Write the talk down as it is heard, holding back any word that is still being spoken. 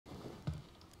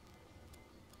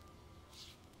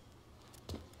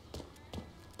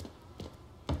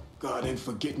God ain't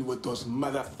forgetting what those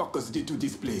motherfuckers did to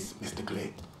this place, Mr.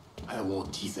 Clay. I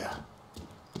won't tease her.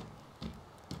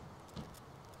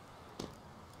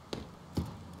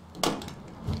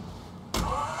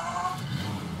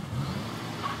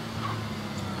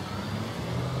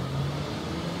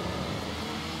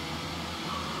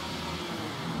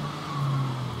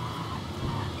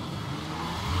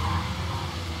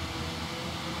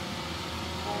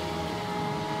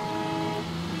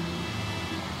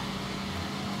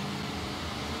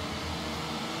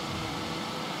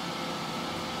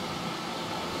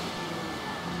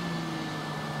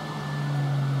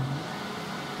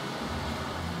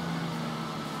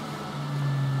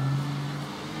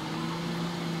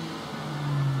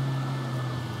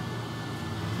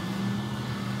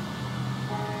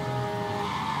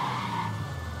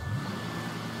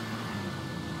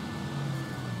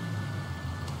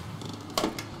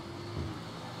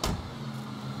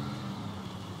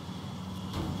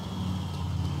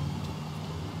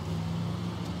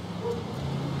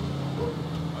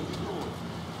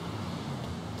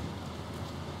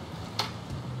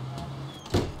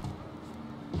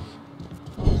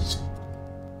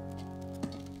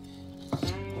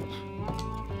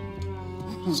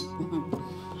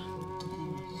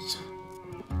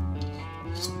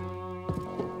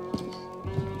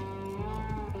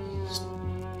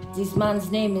 This man's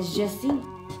name is Jesse.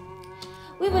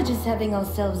 We were just having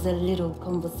ourselves a little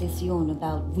conversation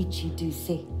about Ritchie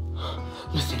Doucet.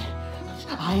 Listen,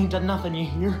 I ain't done nothing, you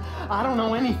hear? I don't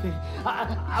know anything.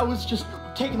 I was just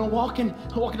taking a walking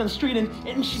down the street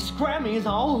and she grabbed me is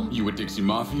all. You with Dixie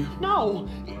Mafia? No.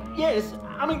 Yes.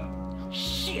 I mean,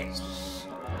 shit.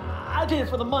 I did it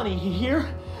for the money, you hear?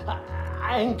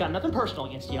 I ain't got nothing personal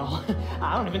against y'all.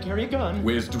 I don't even carry a gun.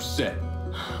 Where's Doucet?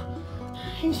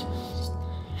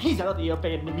 He's out at the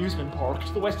abandoned amusement park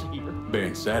to the west of here.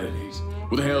 Banned Saturdays.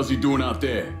 What the hell's he doing out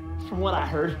there? From what I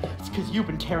heard, it's because you've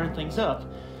been tearing things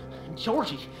up.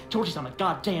 Giorgi's on a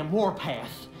goddamn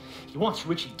warpath. He wants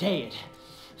Ritchie dead.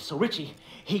 So Ritchie,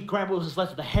 he grabbed what was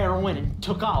left of the heroin and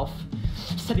took off.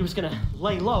 Said he was gonna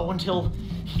lay low until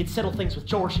he could settle things with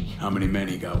Giorgi. How many men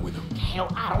he got with him?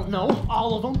 Hell, I don't know.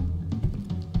 All of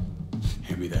them.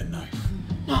 Hand me that knife.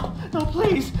 No,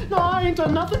 please. No, I ain't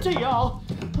done nothing to y'all.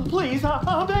 Please,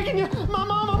 I'm begging you. My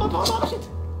mom, shit.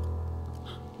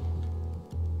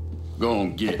 Go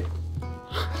on, get it.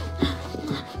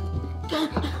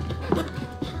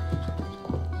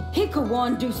 He could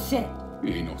warn Doucet.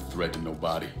 He ain't no threat to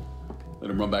nobody.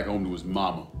 Let him run back home to his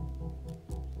mama.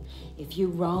 If you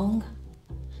wrong,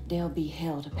 there'll be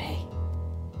hell to pay.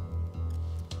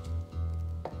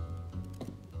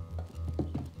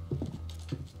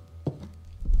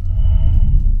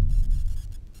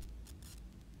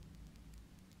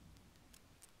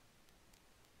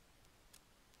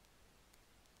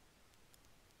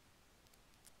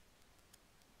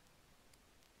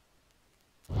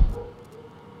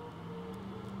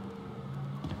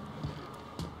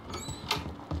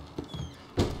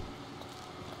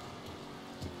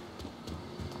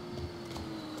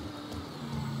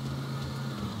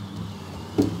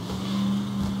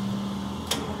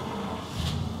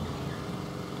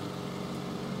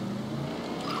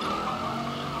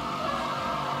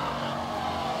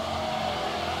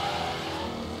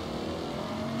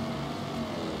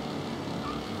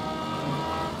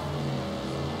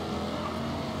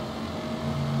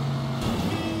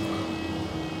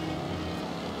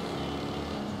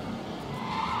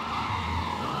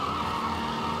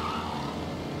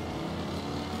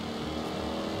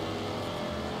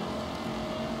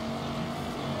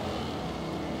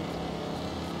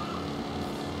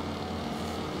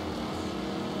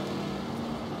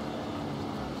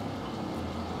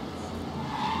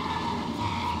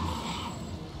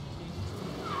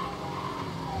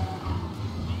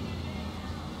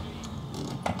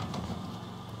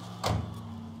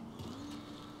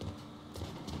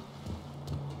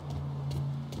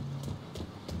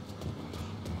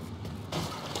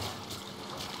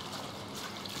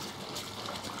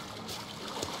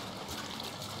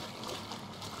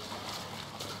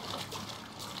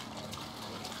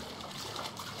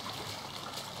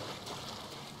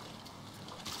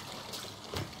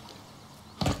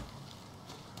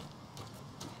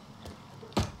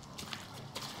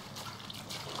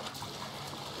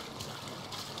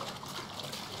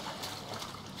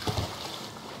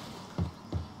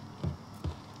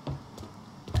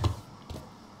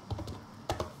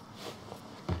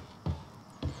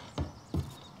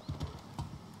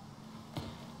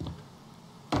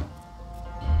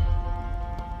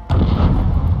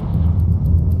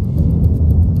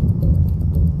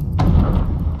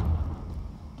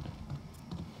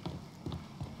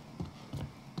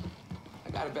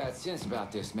 of bad sense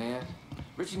about this, man.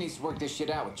 Richie needs to work this shit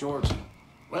out with Giorgi.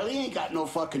 Well, he ain't got no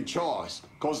fucking choice.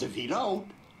 Cause if he don't,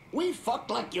 we fucked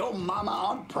like your mama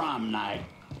on prom night.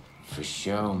 For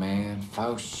sure, man.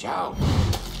 For sure.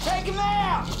 Take him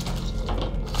out!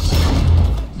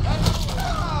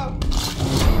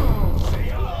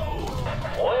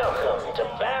 Welcome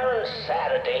to Baron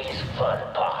Saturday's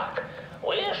Fun Park.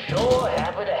 We're sure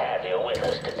happy to have you with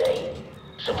us today.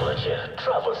 So put your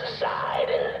troubles aside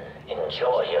and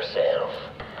enjoy yourself.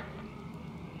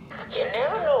 You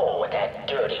never know what that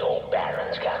dirty old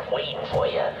Baron's got waiting for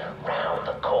you round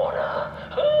the corner.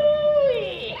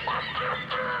 Hooey!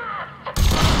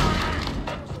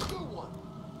 Good one.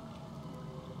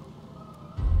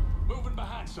 Moving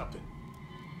behind something.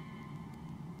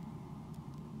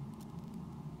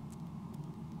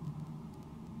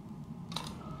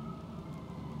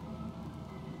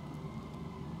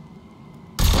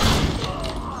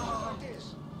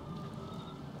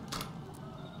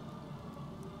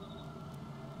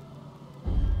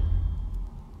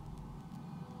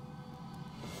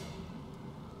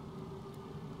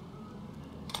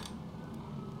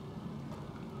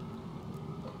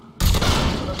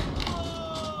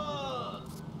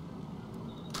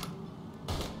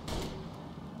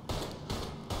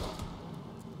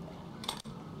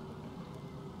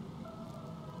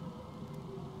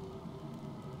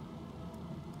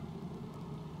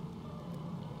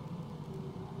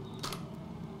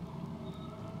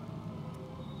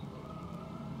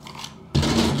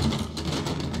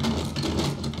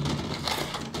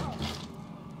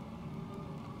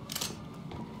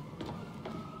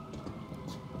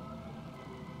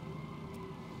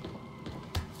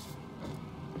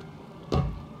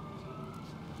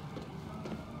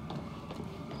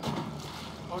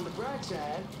 On the bright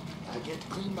side, I get to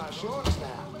clean my shorts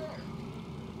now.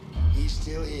 He's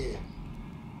still here.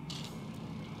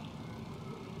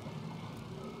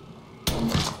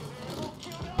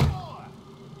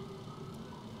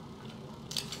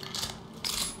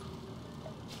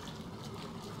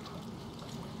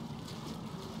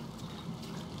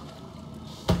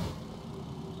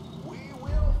 We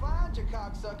will find you,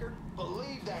 cocksucker.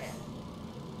 Believe that.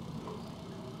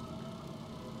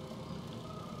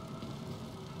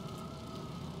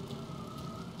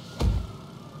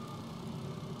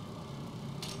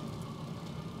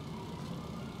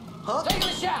 Huh? Taking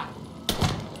a shot!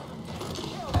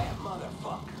 Kill that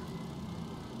motherfucker.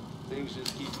 Things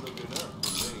just keep looking up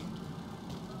for me.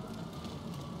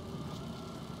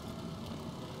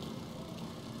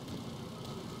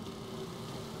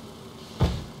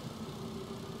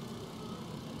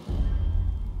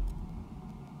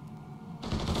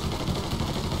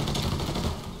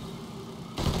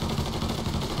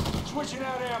 Switching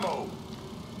out ammo.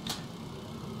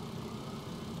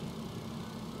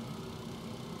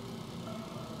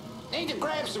 Need to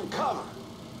grab some cover.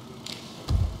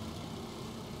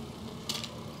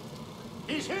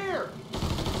 He's here!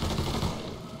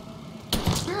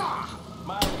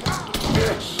 My God!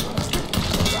 Yes!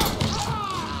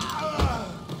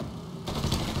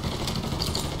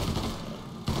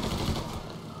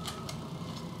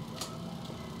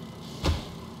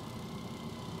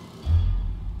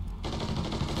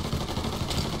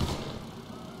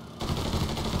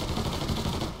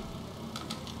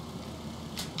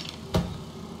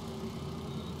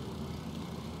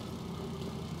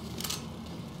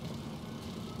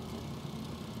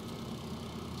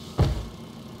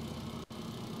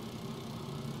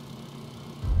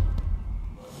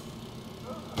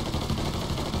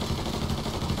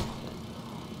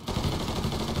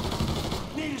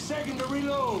 Second to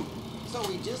reload. So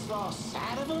we just lost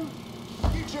sight of him?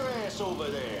 Get your ass over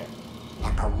there.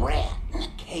 Like a rat in a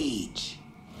cage.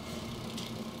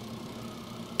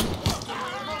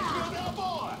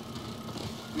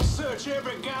 We search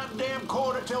every goddamn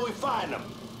corner till we find him.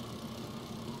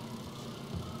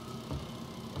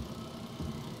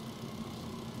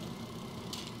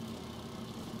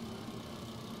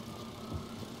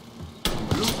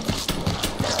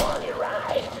 On your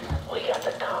right, we got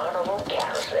the carnival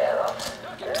carousel.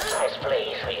 Nice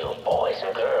place for you boys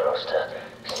and girls to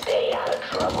stay out of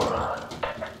trouble.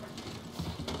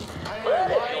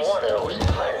 But if you're one of those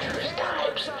adventurous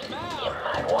types, you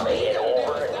might want to head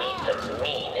over and meet the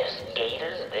meanest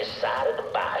gators this side of the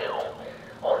bayou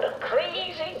on the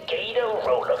crazy gator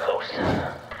roller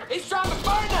coaster. He's trying to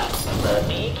burn us! But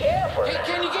be careful. Hey,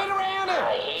 can you get around him?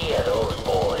 I hear those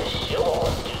boys sure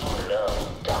do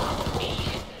love dog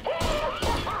meat.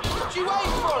 What you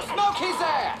waiting for? Smoke his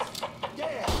ass!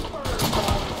 Yeah.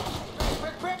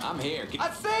 I'm here.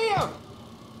 I see him!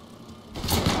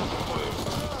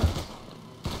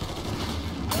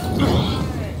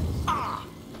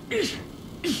 Wait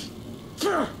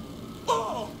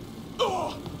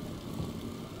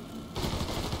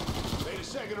a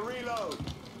second to reload.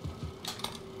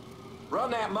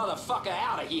 Run that motherfucker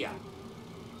out of here.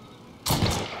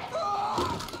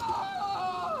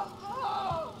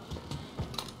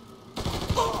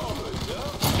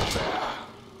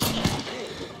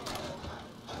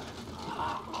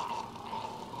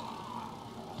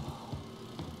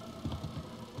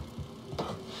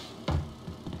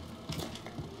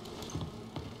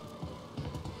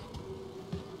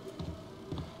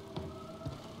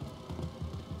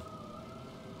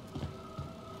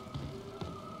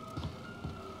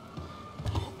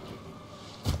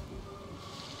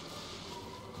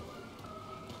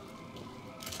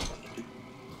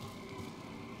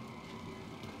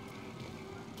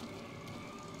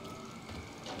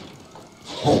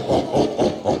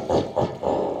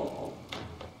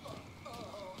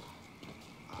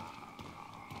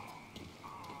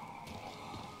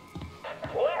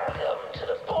 Welcome to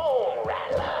the Bone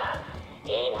Rattler.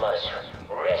 Ain't much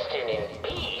resting in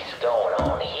peace going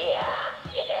on here.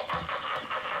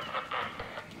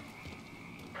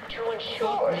 To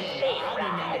ensure a safe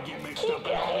ride, keep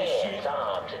your hands,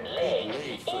 arms, and legs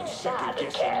inside the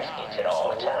caskets at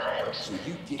all times.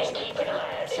 And keep an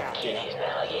eye on them kitties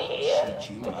now, you hear?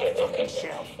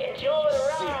 Enjoy the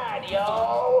ride,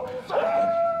 y'all!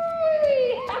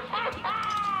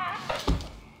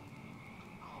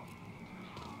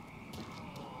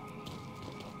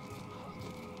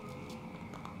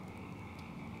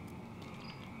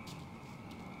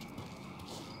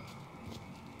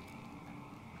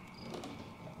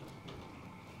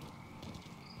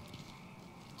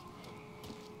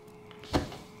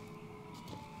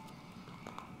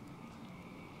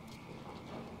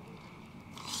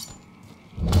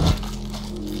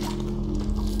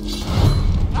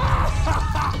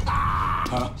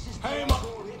 Hey,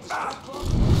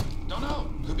 Don't know.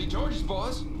 Could be George's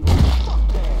boys. fuck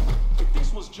that. If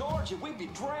this was Georgia, we'd be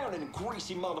drowning in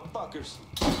greasy motherfuckers.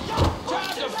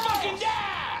 Time to fucking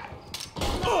die!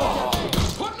 Oh,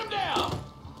 putting them down!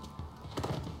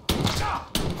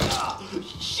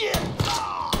 Shit!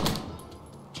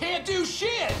 Can't do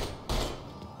shit!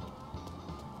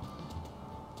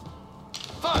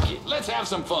 Fuck it, let's have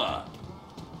some fun.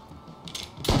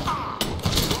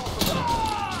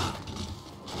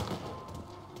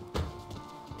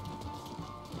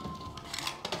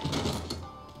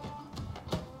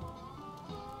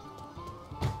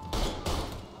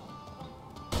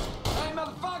 Hey,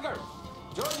 motherfucker!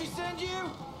 Georgie send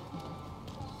you?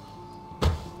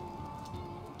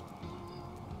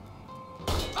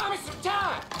 Buy me some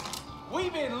time!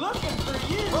 We've been looking for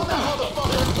you! Run that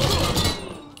motherfucker!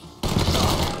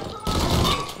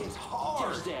 It's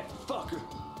hard! There's that fucker!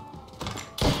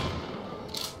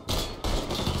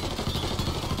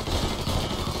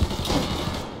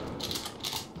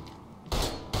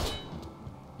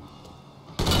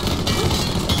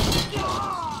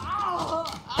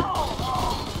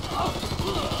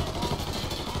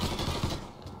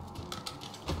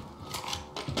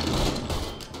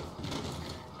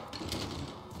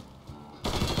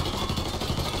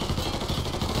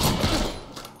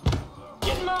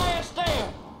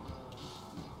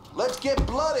 Let's get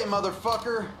bloody,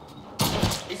 motherfucker.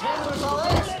 He's handling us all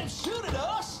ass. Let him shoot at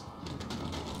us.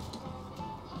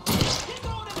 Get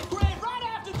going in the grave right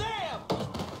after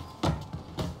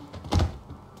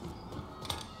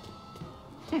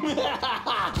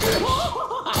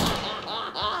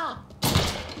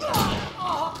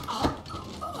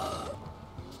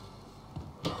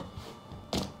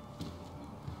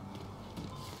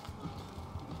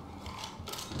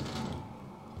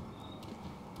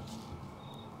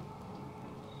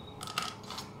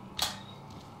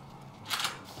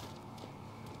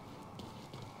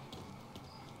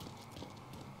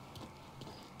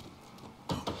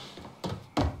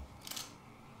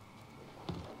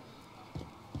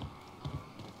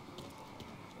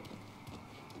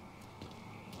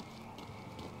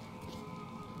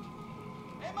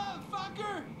Hey,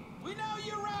 motherfucker! We know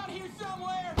you're around here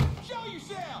somewhere. Show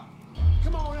yourself.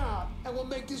 Come on out, and we'll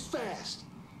make this fast.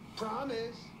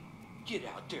 Promise. Get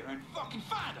out there and fucking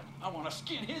find him. I want to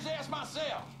skin his ass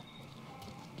myself.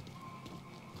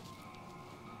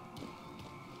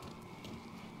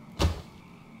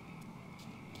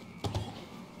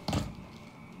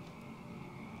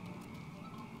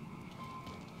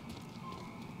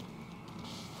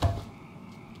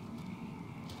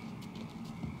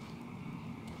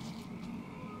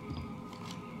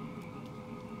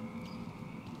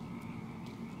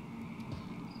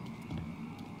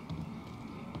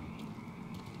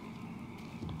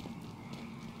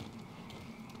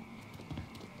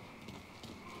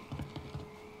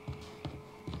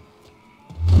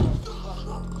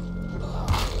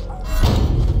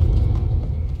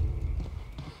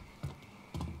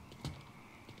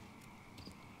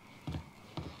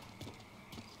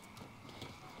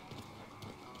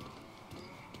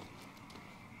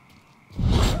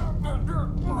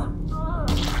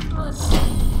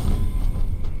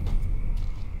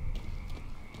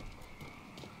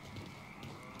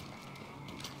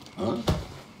 Huh?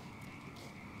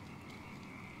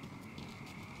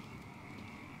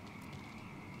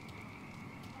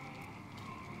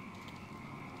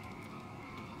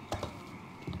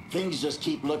 Things just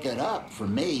keep looking up for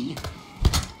me.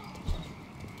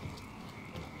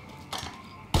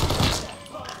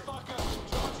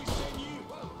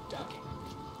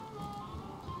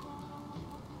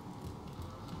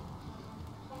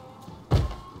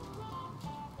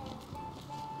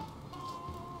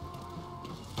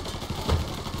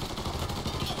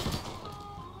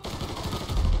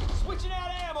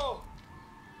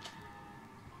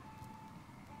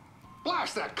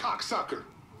 Blast that cocksucker!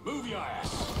 Move your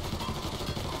ass!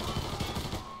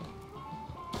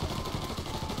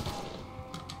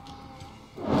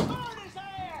 Burn his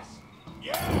ass!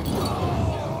 Yeah!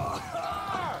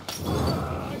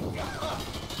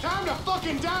 Time to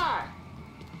fucking die!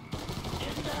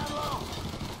 Get down low!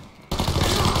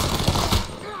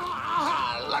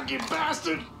 Lucky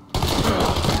bastard!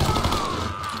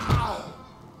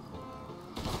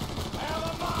 Have a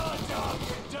Molotov,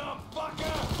 you dumb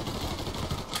fucker!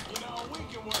 You know, we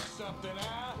can work something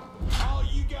out. All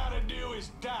you gotta do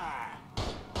is die.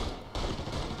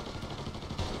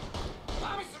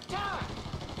 Buy me some time!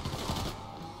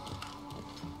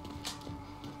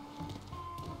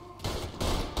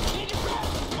 Need to grab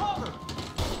some cover!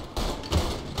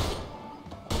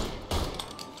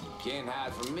 Can't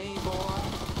hide from me, boy.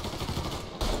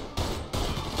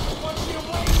 What you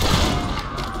waiting for?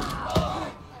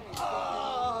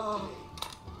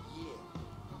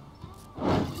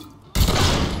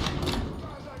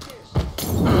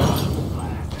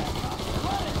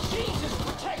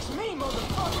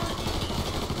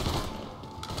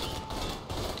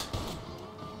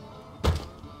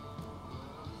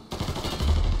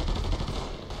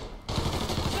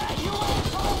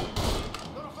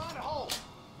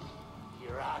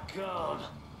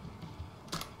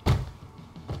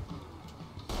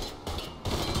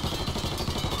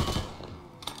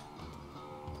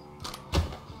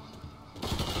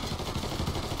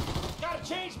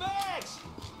 Change bags!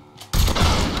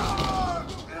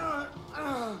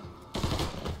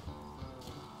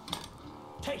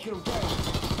 Taking him down.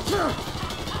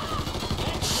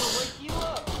 That's gonna wake you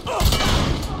up.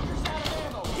 Fucker's out of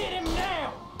ammo. Hit him now!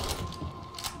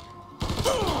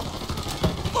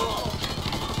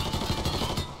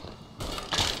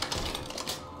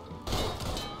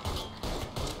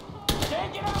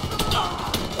 Can't get out! God!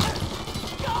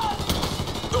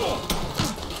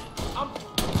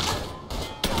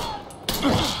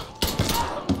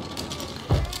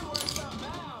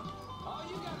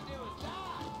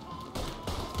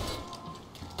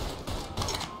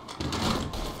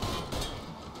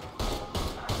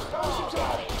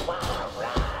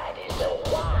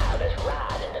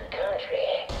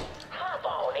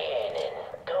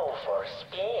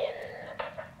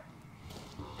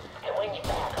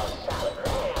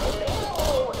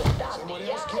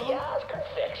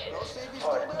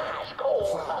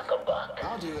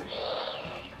 I'll do it.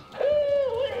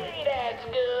 Ooh, that's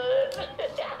good.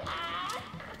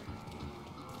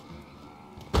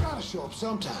 Gotta show up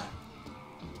sometime.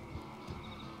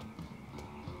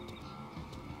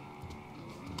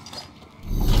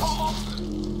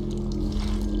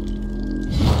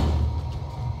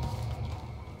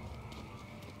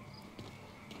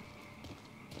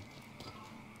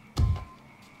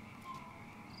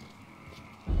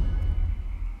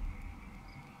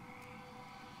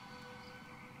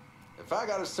 If I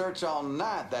gotta search all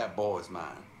night, that boy's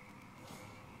mine.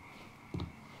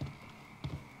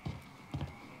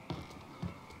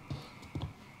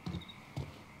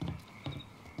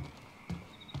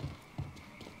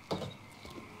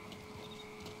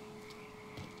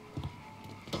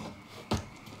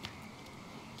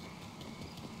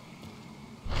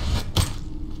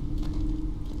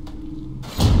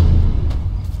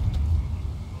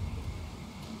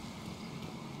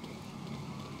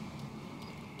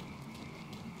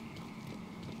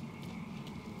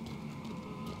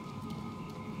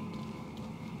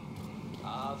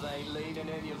 They leaning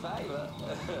in your favor.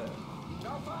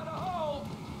 Don't find a hole.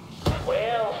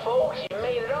 Well, folks, you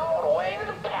made it all the way to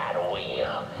the paddle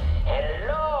wheel. And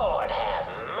Lord have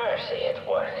mercy, it's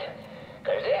working.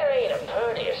 'Cause there ain't a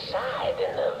prettier sight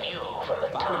than the view from the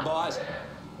top. Boys.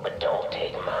 But don't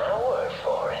take my word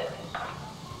for it.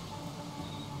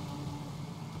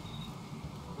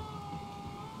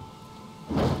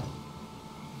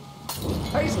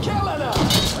 He's killing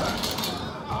us!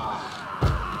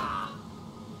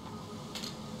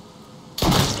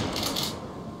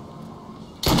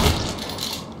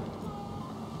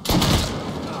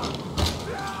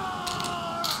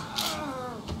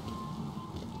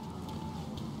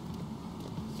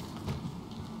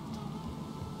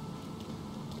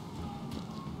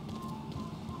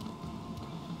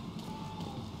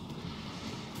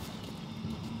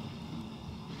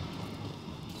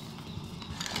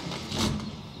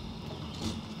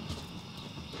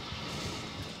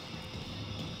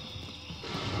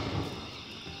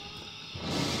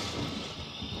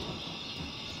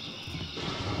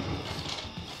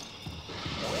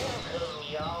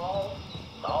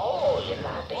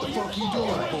 fuck you doing,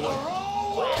 boy?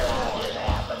 Well, I just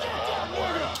happen to have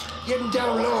one. Getting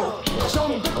down low.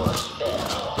 Some For a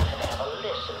spell, and have a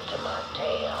listen to my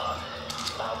tale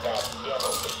about that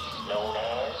devil beast known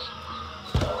as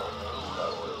the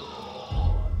Rougarou.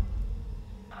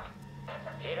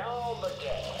 It all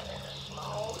began in a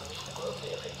small Negro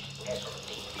village nestled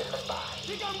deep in the bayou.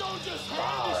 Think I'm gonna just Far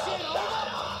hand this shit outside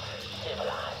over? our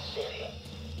civilized city.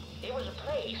 It was a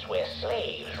place where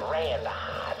slaves ran to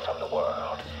hide from the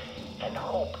world and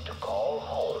hoped to call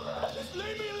home. Just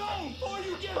leave me alone before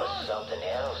you get But hurt. something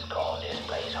else called this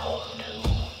place home too.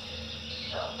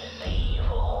 Something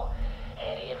evil.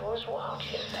 And it was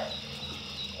watching.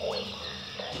 Waiting.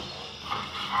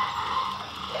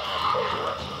 Now say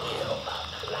what you will about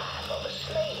the life of a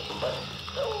slave, but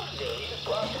those days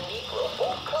brought the Negro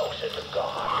folk closer to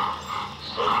God.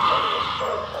 Saved many a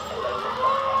soul from the lake of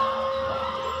fire.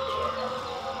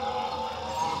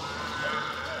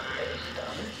 They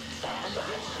started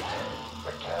backsliding,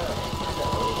 returning to the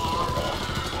ways of their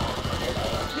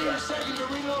ancestors. Need a second to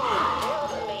reload.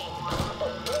 Elder named Papa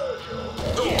Virgil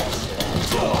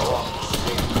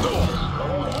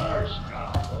known as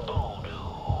Voodoo.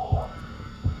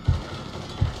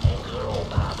 And good old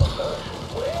Papa Virgil,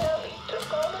 well, he took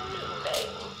on a new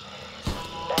name.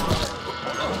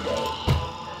 Saturday.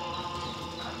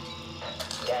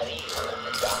 That evil in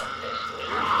the darkness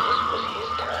knew this was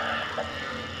his time.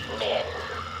 Men,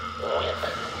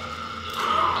 women,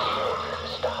 even children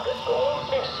started going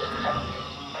missing.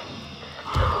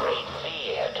 The great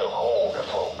fear took hold of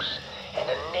folks, and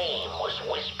a name was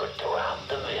whispered throughout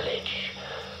the village.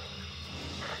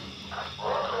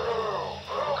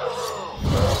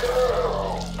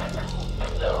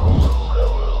 The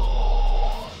Rougarou.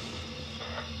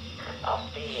 A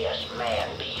fierce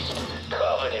man-beast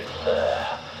covered in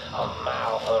fur, a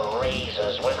mouth of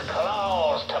razors with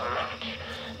claws to match.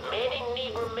 Many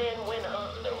Negro men went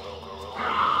hunting the Rougarou,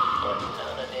 but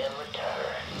none of them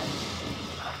returned.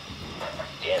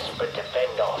 Desperate to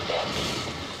fend off that beast,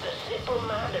 the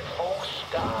simple-minded folks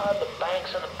scarred the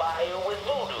banks of the bayou with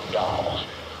voodoo dolls.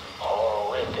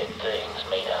 Horrific things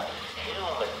made of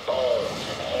human bones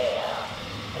and hair,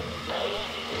 and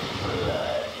painted in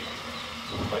blood.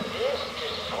 But this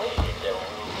dissuaded the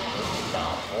Rougarou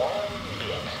not one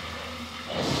bit.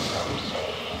 And some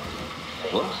say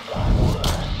things got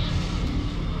worse.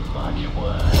 Much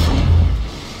worse.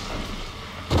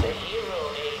 The hero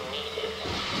they needed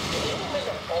came in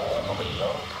the form of a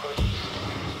young priest,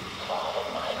 Father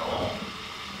Michael.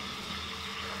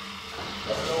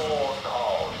 The Lord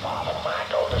called Father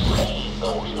Michael to save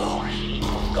those lost sheep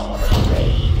who'd gone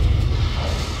astray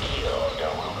and killed the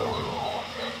Rougarou.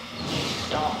 He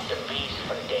stalked the beast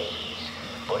for days,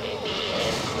 but in the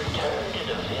end returned to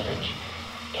the village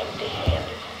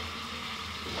empty-handed.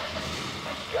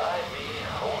 Guide me,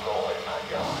 O Lord my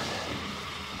God.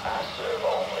 I serve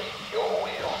only your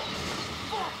will.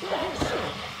 That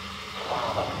night,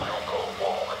 Father Michael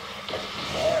woke to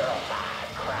terrified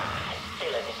cries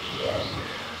filling his ears.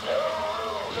 The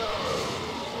Rougarou.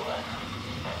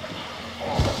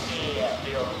 All the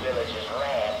fear-filled villagers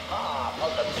ran far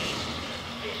from the beast's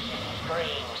vicious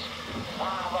screams.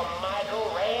 Father Michael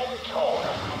ran toward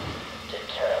him,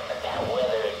 determined that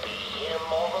whether it be him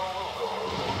or the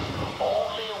Rougarou,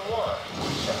 only one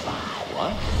would survive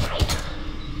that night.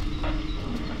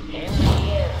 In the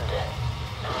end,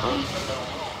 not even the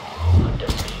Rougarou could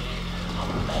defeat a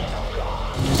man of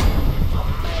God. A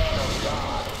man of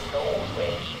God who knows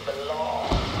where he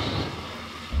belongs.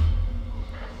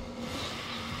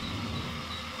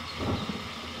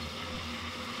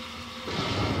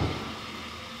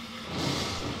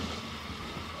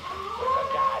 With the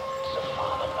guidance of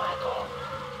Father Michael,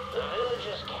 the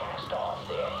villagers cast off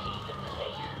their heathen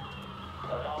faith.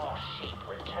 The lost sheep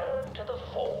returned to the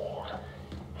fold,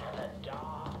 and the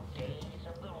dark days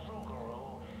of the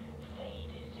Rougarou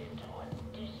faded into a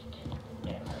distant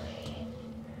memory.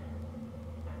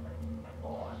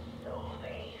 Or so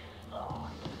they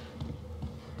thought.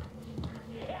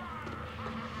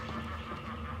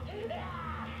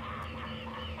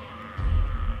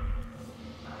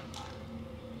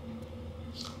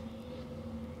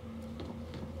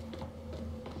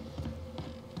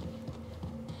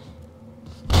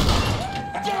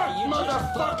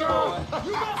 Motherfucker!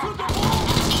 You mess with the ball!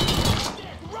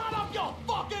 Stick right up your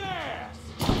fucking ass!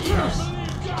 Yes!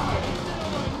 Believe God ain't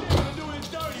never a nigga to do his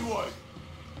dirty work!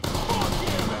 Fuck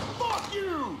him and fuck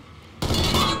you!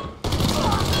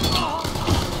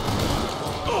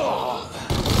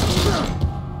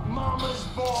 Mama's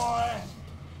boy!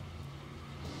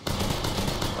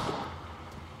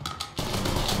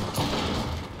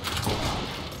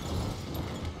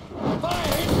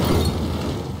 Fire!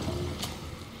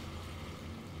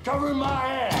 covering my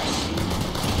ass!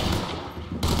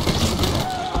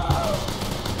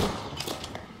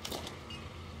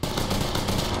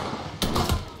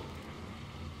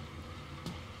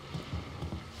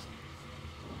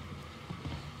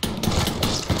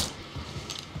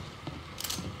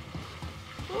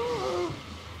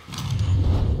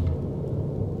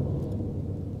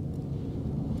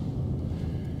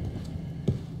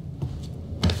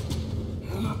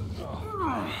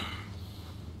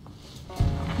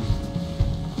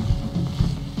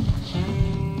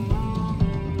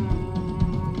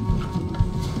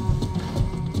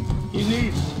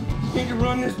 Need to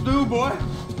run this through, boy.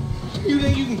 You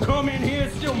think you can come in here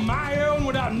and steal my heroin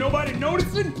without nobody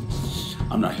noticing?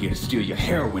 I'm not here to steal your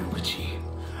heroin, Ritchie.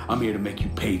 I'm here to make you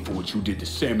pay for what you did to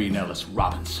Sammy and Ellis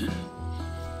Robinson.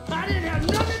 I didn't have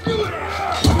nothing to do with it!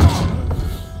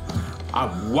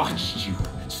 I watched you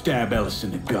stab Ellis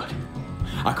in the gut.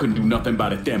 I couldn't do nothing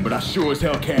about it then, but I sure as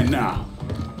hell can now.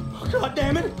 God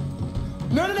damn it!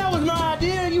 None of that was my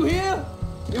idea, you hear?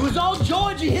 It was all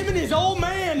Giorgi, him and his old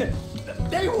man.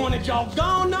 They wanted y'all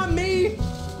gone, not me.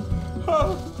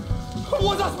 What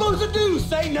was I supposed to do?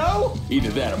 Say no? Either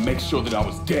that or make sure that I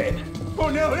was dead. Oh,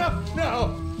 no.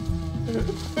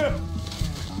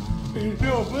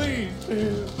 No, please.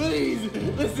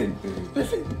 Listen.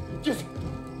 Just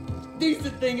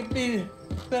decent thing would be to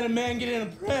let a man get in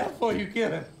a prayer before you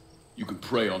kill him. You can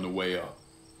pray on the way up.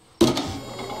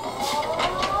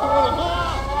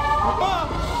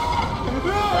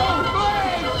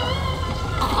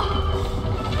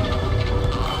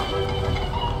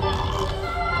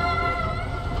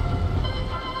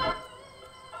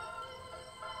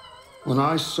 When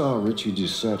I saw Ritchie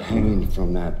Doucet hanging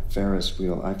from that Ferris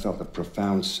wheel, I felt a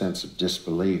profound sense of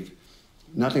disbelief.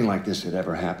 Nothing like this had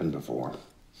ever happened before.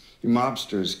 You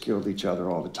mobsters killed each other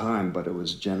all the time, but it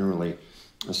was generally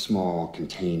a small,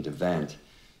 contained event.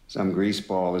 Some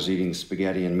greaseball is eating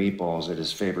spaghetti and meatballs at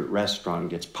his favorite restaurant and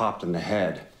gets popped in the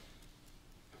head.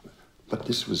 But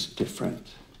this was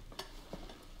different.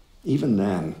 Even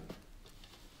then,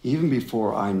 even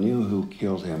before I knew who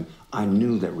killed him, I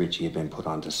knew that Ritchie had been put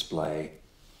on display.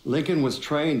 Lincoln was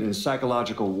trained in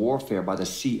psychological warfare by the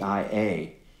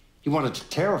CIA. He wanted to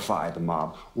terrify the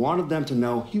mob, wanted them to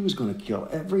know he was going to kill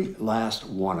every last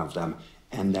one of them,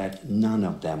 and that none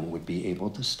of them would be able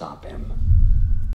to stop him.